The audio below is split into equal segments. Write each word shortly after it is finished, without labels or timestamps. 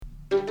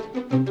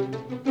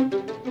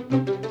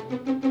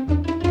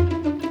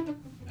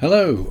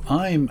Hello,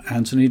 I'm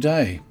Anthony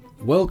Day.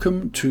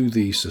 Welcome to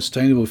the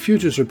Sustainable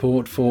Futures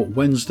Report for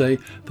Wednesday,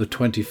 the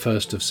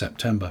 21st of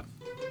September.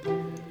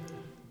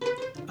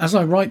 As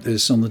I write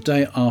this on the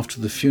day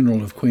after the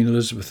funeral of Queen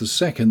Elizabeth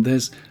II,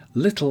 there's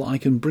little I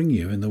can bring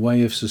you in the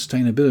way of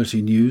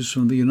sustainability news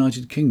from the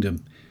United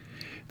Kingdom.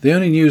 The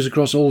only news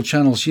across all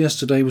channels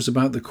yesterday was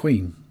about the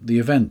Queen, the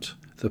event,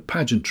 the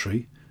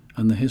pageantry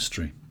and the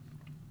history.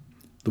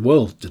 The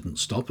world didn't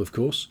stop, of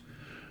course,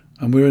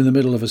 and we're in the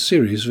middle of a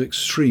series of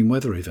extreme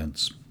weather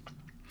events.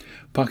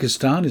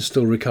 Pakistan is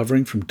still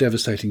recovering from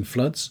devastating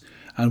floods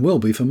and will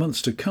be for months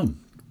to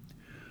come.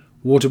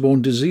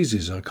 Waterborne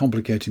diseases are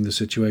complicating the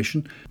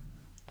situation,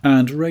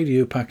 and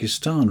Radio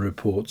Pakistan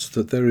reports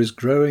that there is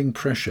growing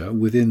pressure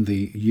within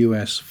the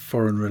US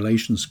Foreign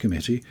Relations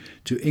Committee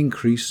to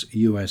increase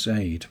US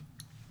aid.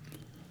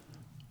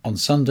 On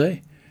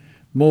Sunday,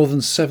 more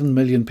than 7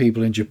 million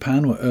people in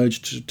Japan were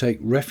urged to take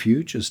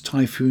refuge as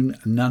Typhoon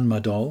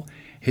Nanmadol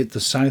hit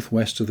the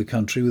southwest of the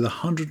country with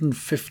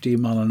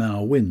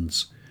 150-mile-an-hour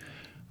winds.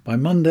 By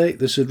Monday,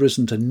 this had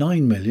risen to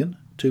 9 million,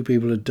 2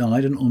 people had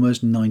died and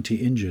almost 90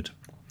 injured.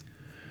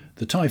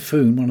 The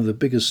typhoon, one of the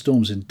biggest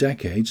storms in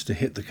decades to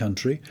hit the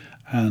country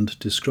and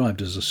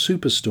described as a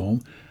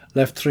superstorm,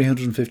 left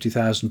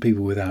 350,000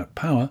 people without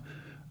power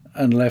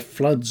and left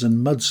floods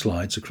and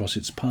mudslides across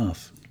its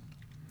path.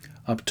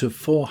 Up to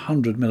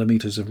 400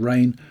 millimetres of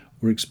rain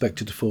were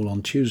expected to fall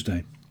on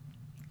Tuesday.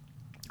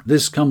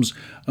 This comes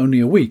only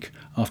a week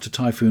after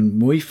Typhoon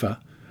Muifa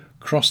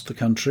crossed the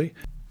country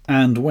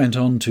and went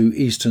on to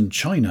eastern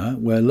China,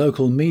 where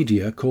local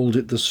media called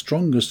it the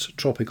strongest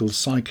tropical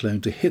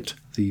cyclone to hit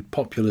the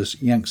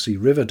populous Yangtze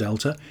River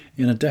Delta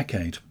in a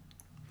decade.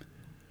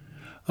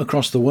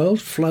 Across the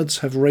world, floods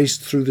have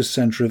raced through the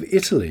centre of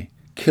Italy,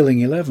 killing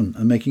 11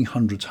 and making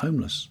hundreds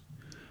homeless.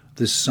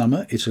 This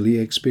summer, Italy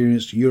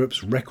experienced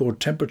Europe's record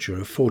temperature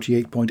of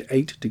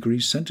 48.8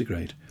 degrees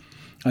centigrade.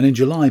 And in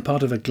July,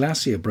 part of a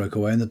glacier broke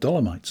away in the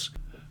Dolomites,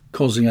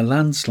 causing a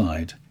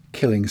landslide,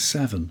 killing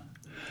 7.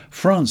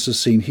 France has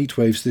seen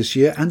heatwaves this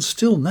year, and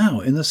still now,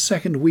 in the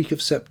second week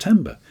of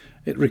September,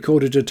 it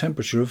recorded a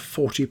temperature of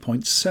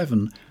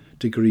 40.7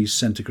 degrees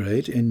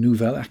centigrade in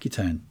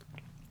Nouvelle-Aquitaine.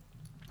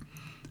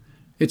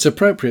 It's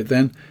appropriate,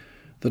 then,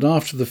 that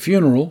after the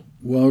funeral,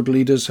 world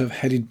leaders have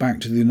headed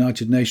back to the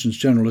United Nations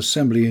General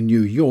Assembly in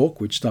New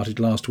York, which started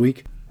last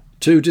week,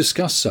 to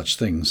discuss such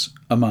things,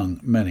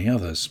 among many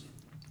others.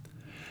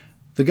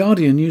 The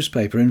Guardian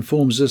newspaper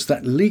informs us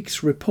that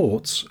leaked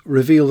reports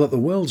reveal that the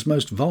world's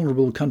most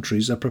vulnerable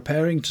countries are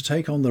preparing to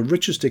take on the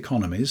richest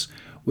economies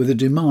with a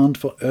demand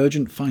for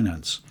urgent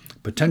finance,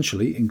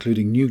 potentially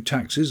including new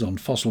taxes on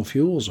fossil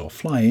fuels or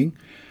flying,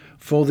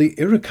 for the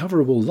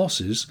irrecoverable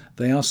losses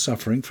they are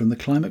suffering from the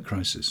climate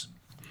crisis.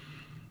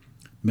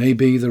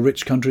 Maybe the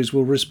rich countries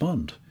will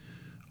respond,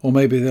 or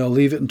maybe they'll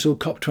leave it until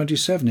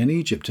COP27 in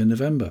Egypt in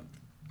November.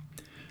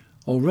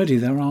 Already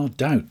there are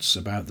doubts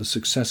about the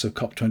success of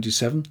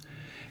COP27,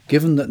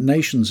 given that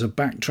nations are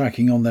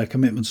backtracking on their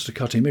commitments to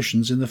cut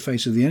emissions in the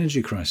face of the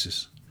energy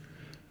crisis.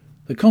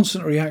 The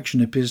constant reaction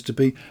appears to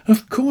be,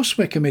 of course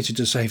we're committed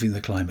to saving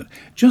the climate,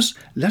 just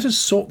let us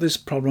sort this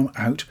problem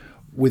out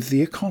with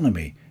the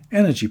economy,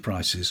 energy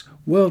prices,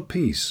 world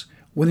peace,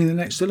 winning the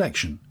next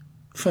election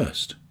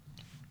first.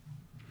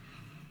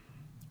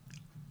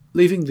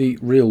 Leaving the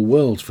real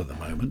world for the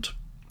moment,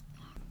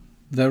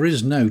 there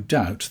is no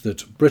doubt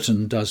that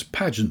Britain does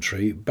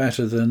pageantry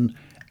better than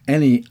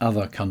any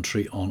other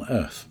country on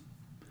earth.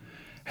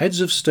 Heads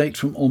of state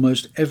from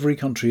almost every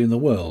country in the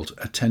world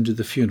attended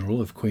the funeral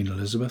of Queen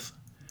Elizabeth.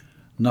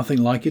 Nothing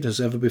like it has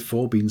ever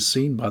before been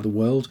seen by the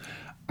world,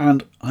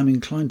 and I'm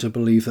inclined to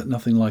believe that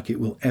nothing like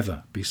it will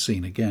ever be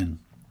seen again.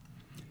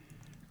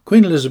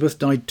 Queen Elizabeth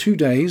died 2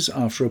 days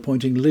after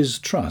appointing Liz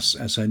Truss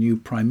as her new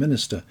Prime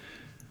Minister,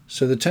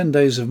 so the 10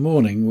 days of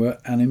mourning were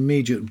an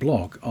immediate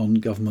block on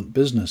government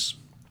business.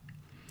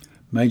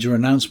 Major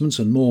announcements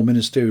and more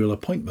ministerial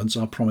appointments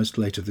are promised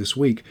later this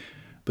week,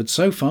 but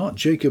so far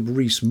Jacob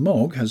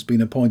Rees-Mogg has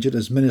been appointed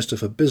as Minister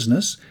for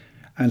Business,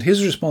 and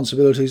his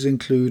responsibilities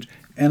include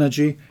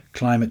energy,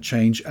 climate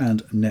change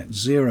and net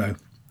zero.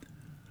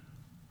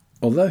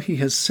 Although he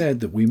has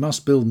said that we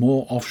must build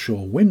more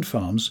offshore wind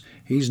farms,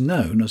 he's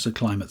known as a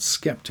climate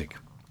sceptic.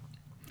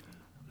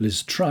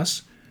 Liz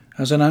Truss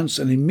has announced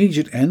an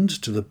immediate end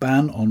to the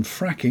ban on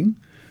fracking,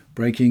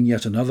 breaking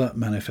yet another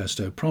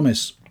manifesto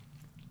promise.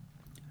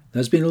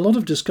 There's been a lot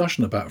of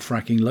discussion about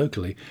fracking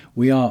locally.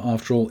 We are,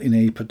 after all, in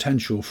a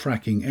potential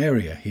fracking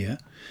area here.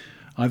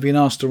 I've been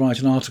asked to write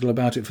an article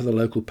about it for the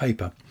local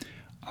paper.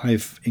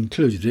 I've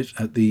included it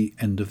at the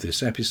end of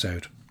this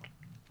episode.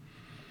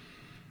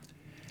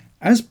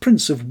 As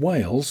Prince of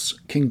Wales,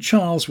 King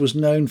Charles was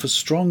known for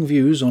strong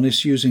views on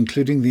issues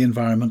including the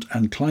environment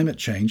and climate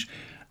change,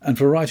 and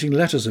for writing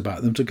letters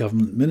about them to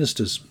government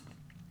ministers.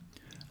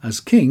 As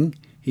king,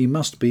 he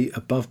must be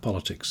above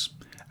politics,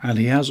 and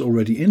he has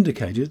already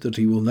indicated that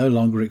he will no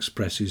longer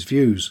express his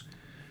views.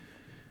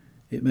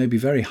 It may be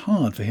very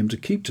hard for him to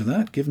keep to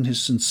that, given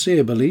his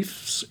sincere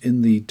beliefs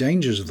in the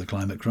dangers of the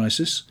climate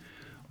crisis,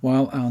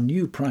 while our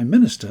new Prime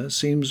Minister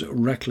seems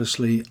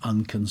recklessly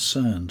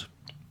unconcerned.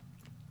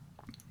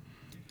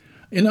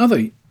 In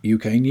other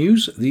UK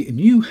news, the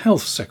new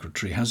Health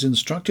Secretary has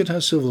instructed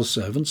her civil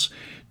servants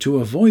to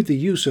avoid the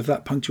use of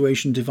that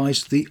punctuation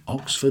device, the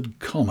Oxford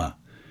comma.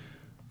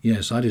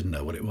 Yes, I didn't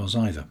know what it was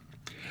either.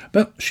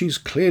 But she's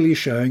clearly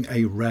showing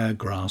a rare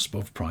grasp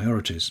of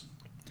priorities.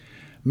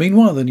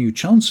 Meanwhile, the new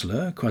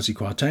Chancellor, Kwasi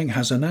Kwarteng,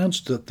 has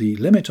announced that the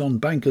limit on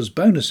bankers'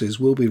 bonuses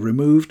will be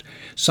removed,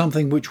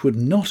 something which would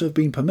not have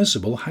been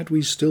permissible had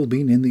we still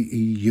been in the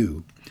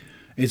EU.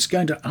 It's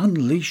going to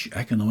unleash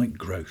economic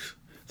growth.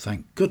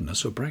 Thank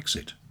goodness for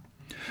Brexit.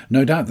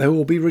 No doubt there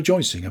will be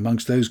rejoicing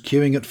amongst those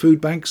queuing at food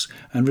banks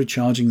and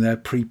recharging their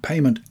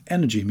prepayment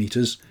energy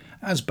meters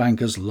as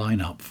bankers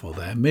line up for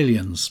their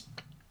millions.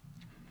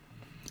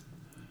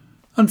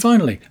 And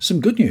finally, some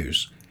good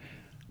news.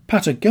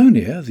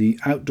 Patagonia, the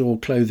outdoor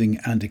clothing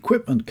and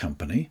equipment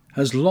company,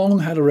 has long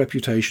had a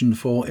reputation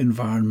for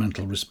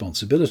environmental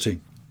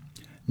responsibility.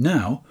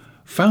 Now,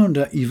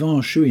 founder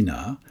Yvan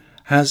Chouinard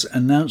has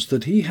announced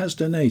that he has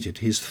donated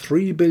his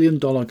 $3 billion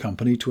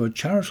company to a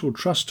charitable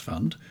trust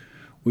fund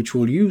which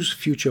will use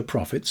future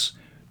profits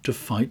to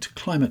fight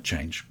climate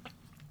change.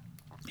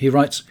 He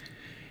writes,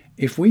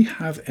 "If we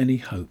have any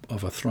hope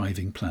of a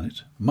thriving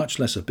planet, much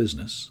less a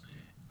business,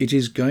 it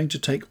is going to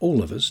take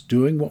all of us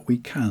doing what we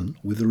can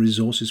with the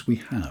resources we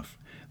have.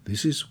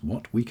 This is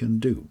what we can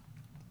do."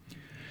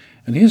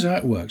 And here's how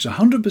it works.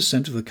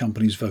 100% of the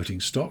company's voting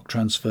stock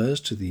transfers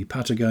to the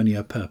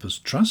Patagonia Purpose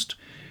Trust,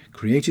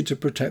 created to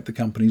protect the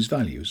company's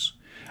values.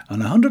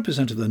 And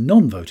 100% of the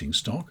non-voting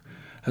stock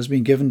has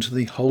been given to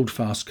the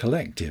Holdfast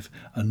Collective,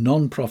 a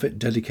non-profit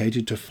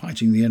dedicated to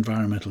fighting the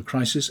environmental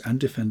crisis and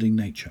defending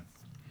nature.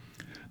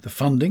 The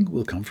funding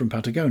will come from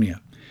Patagonia.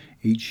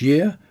 Each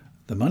year,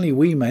 the money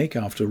we make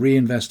after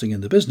reinvesting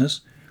in the business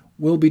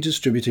will be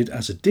distributed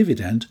as a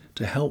dividend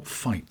to help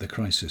fight the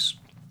crisis.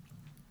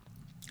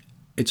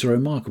 It's a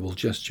remarkable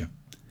gesture.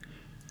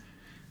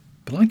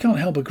 But I can't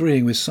help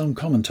agreeing with some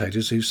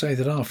commentators who say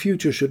that our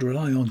future should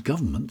rely on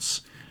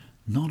governments,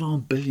 not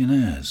on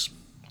billionaires.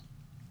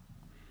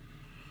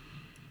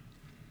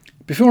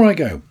 Before I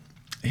go,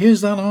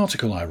 here's that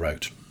article I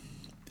wrote.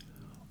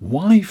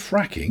 Why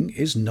fracking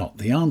is not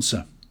the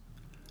answer.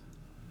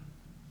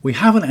 We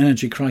have an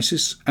energy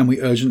crisis and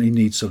we urgently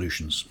need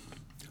solutions.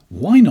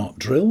 Why not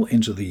drill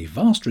into the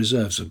vast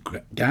reserves of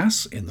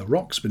gas in the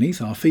rocks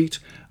beneath our feet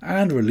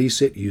and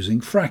release it using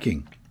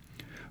fracking?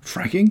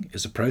 Fracking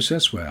is a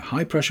process where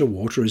high-pressure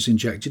water is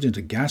injected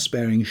into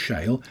gas-bearing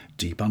shale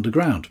deep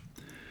underground.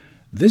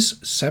 This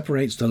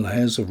separates the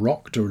layers of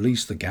rock to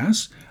release the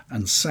gas,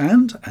 and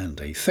sand and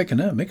a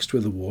thickener mixed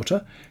with the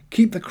water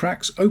keep the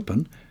cracks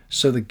open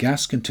so the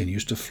gas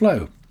continues to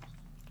flow.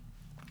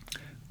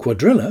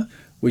 Cuadrilla,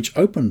 which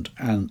opened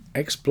an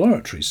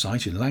exploratory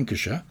site in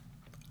Lancashire,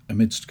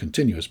 amidst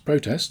continuous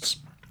protests,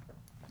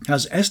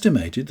 has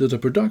estimated that a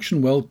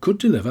production well could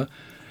deliver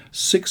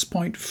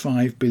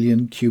 6.5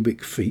 billion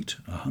cubic feet,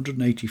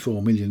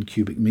 184 million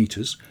cubic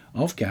metres,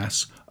 of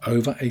gas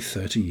over a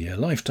 30-year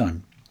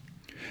lifetime.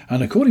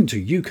 And according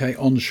to UK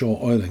Onshore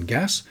Oil and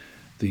Gas,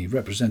 the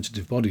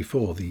representative body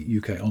for the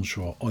UK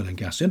onshore oil and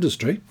gas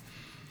industry,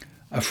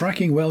 a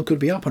fracking well could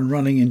be up and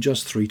running in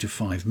just 3 to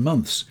 5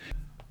 months,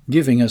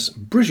 giving us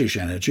British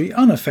energy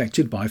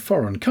unaffected by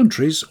foreign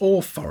countries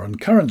or foreign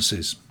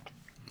currencies.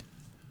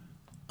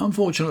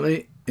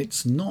 Unfortunately,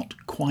 it's not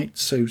quite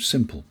so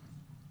simple.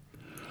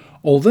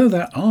 Although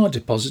there are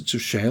deposits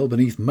of shale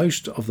beneath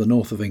most of the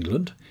north of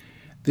England,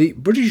 the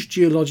British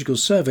Geological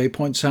Survey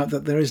points out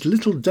that there is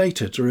little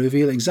data to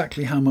reveal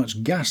exactly how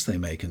much gas they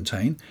may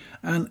contain,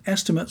 and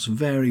estimates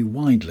vary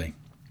widely.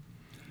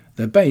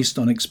 They're based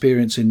on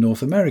experience in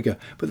North America,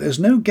 but there's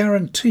no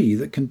guarantee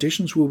that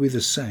conditions will be the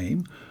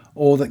same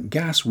or that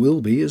gas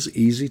will be as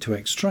easy to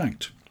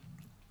extract.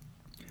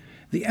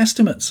 The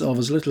estimates of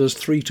as little as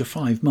 3 to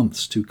 5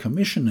 months to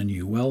commission a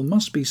new well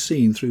must be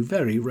seen through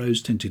very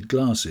rose-tinted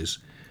glasses.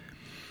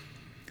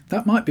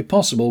 That might be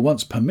possible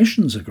once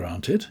permissions are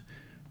granted,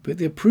 but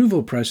the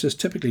approval process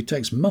typically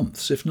takes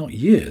months, if not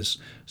years,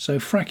 so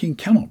fracking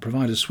cannot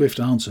provide a swift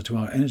answer to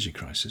our energy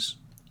crisis.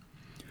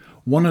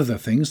 One of the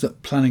things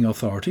that planning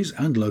authorities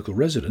and local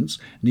residents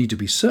need to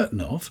be certain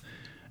of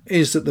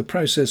is that the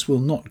process will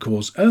not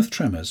cause earth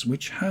tremors,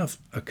 which have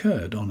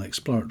occurred on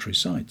exploratory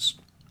sites.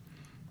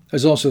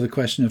 There's also the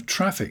question of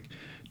traffic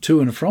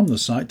to and from the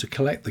site to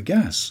collect the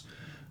gas,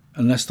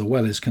 unless the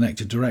well is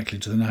connected directly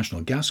to the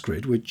national gas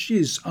grid, which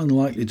is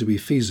unlikely to be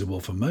feasible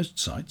for most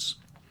sites.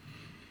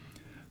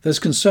 There's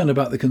concern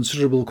about the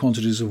considerable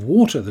quantities of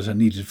water that are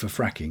needed for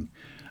fracking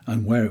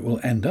and where it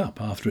will end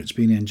up after it's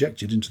been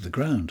injected into the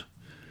ground.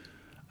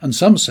 And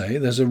some say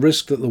there's a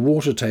risk that the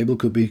water table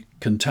could be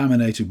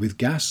contaminated with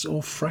gas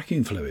or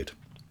fracking fluid.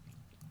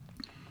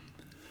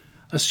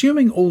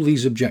 Assuming all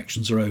these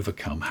objections are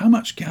overcome, how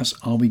much gas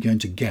are we going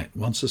to get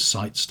once a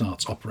site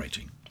starts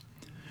operating?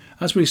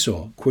 As we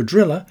saw,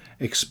 Cuadrilla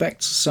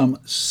expects some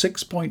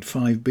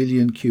 6.5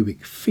 billion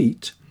cubic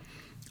feet,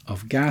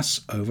 of gas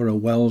over a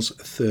well's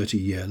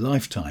 30-year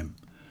lifetime.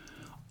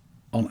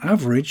 On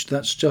average,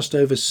 that's just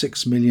over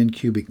 6 million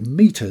cubic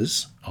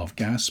metres of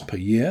gas per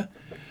year,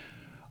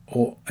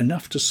 or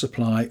enough to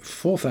supply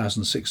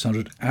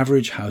 4,600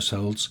 average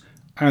households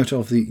out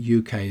of the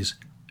UK's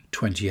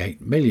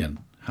 28 million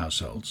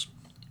households.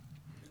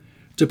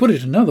 To put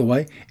it another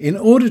way, in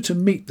order to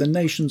meet the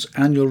nation's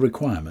annual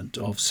requirement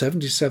of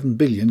 77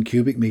 billion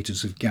cubic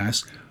metres of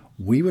gas,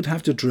 we would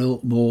have to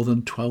drill more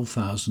than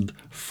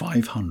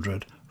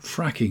 12,500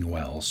 fracking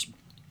wells.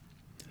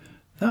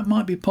 That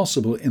might be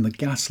possible in the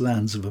gas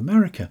lands of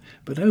America,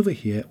 but over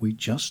here we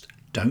just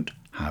don't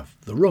have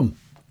the room.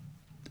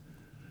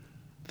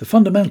 The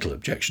fundamental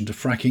objection to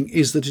fracking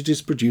is that it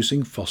is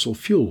producing fossil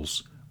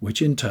fuels,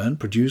 which in turn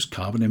produce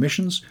carbon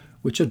emissions,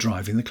 which are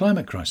driving the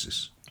climate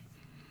crisis.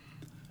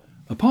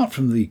 Apart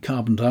from the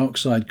carbon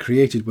dioxide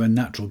created when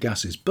natural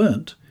gas is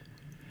burnt,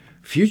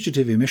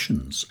 fugitive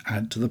emissions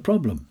add to the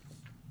problem.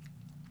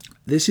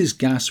 This is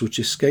gas which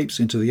escapes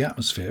into the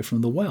atmosphere from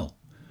the well.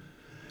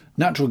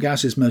 Natural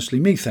gas is mostly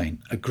methane,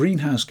 a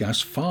greenhouse gas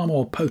far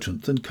more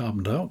potent than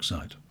carbon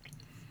dioxide.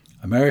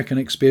 American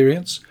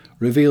experience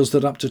reveals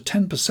that up to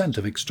 10%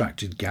 of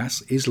extracted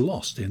gas is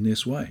lost in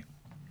this way.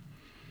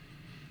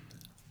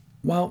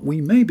 While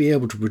we may be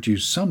able to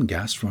produce some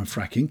gas from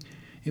fracking,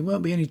 it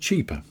won't be any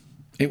cheaper.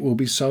 It will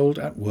be sold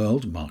at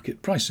world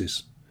market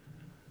prices.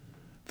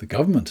 The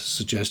government has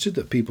suggested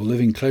that people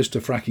living close to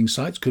fracking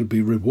sites could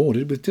be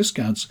rewarded with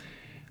discounts,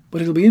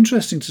 but it'll be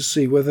interesting to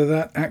see whether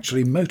that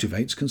actually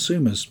motivates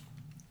consumers.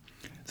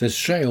 There's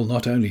shale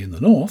not only in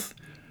the north,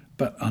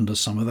 but under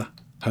some of the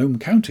home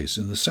counties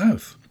in the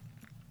south.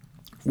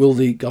 Will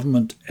the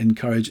government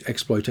encourage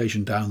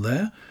exploitation down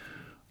there,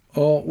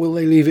 or will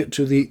they leave it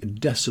to the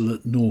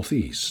desolate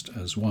northeast,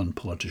 as one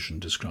politician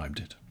described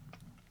it?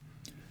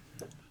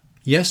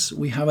 Yes,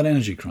 we have an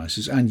energy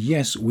crisis, and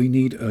yes, we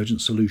need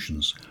urgent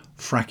solutions.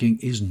 Fracking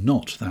is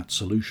not that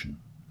solution.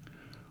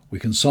 We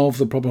can solve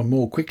the problem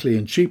more quickly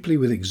and cheaply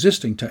with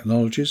existing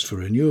technologies for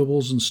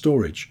renewables and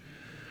storage,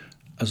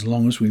 as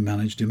long as we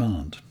manage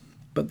demand.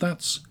 But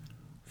that's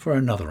for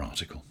another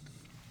article.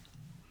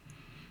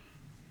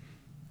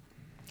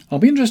 I'll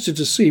be interested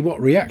to see what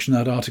reaction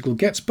that article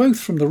gets, both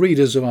from the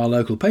readers of our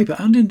local paper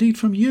and indeed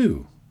from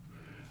you.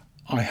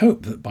 I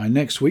hope that by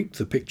next week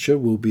the picture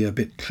will be a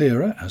bit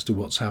clearer as to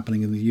what's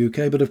happening in the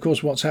UK, but of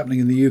course what's happening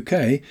in the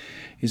UK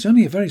is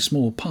only a very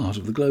small part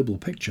of the global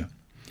picture.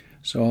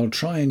 So I'll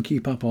try and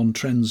keep up on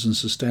trends and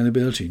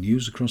sustainability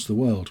news across the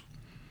world.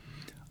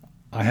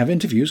 I have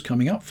interviews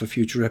coming up for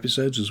future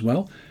episodes as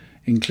well,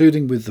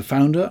 including with the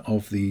founder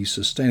of the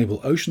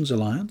Sustainable Oceans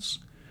Alliance,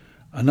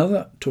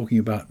 another talking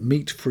about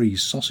meat-free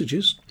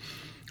sausages,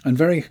 and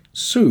very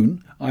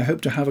soon I hope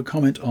to have a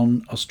comment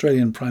on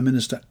Australian Prime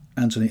Minister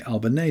Anthony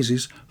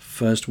Albanese's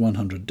first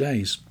 100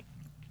 days.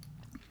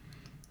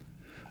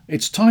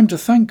 It's time to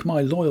thank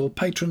my loyal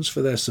patrons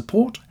for their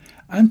support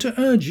and to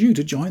urge you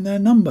to join their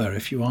number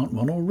if you aren't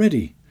one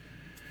already.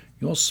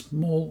 Your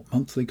small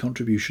monthly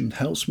contribution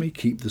helps me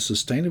keep the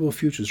Sustainable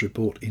Futures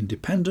Report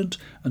independent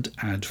and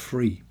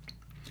ad-free.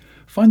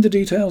 Find the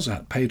details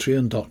at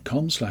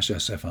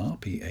patreon.com/SFR,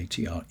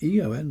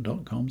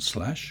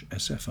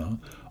 patreon.com/SFR,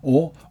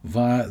 or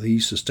via the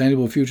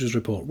Sustainable Futures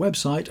Report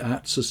website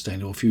at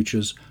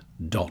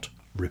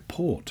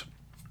sustainablefutures.report.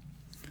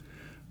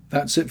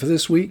 That's it for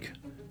this week.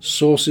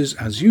 Sources,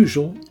 as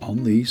usual,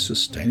 on the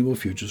Sustainable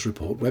Futures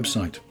Report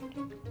website.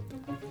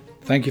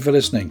 Thank you for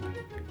listening.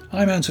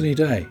 I'm Anthony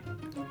Day.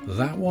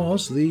 That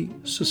was the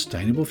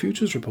Sustainable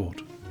Futures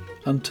Report.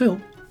 Until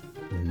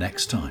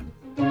next time.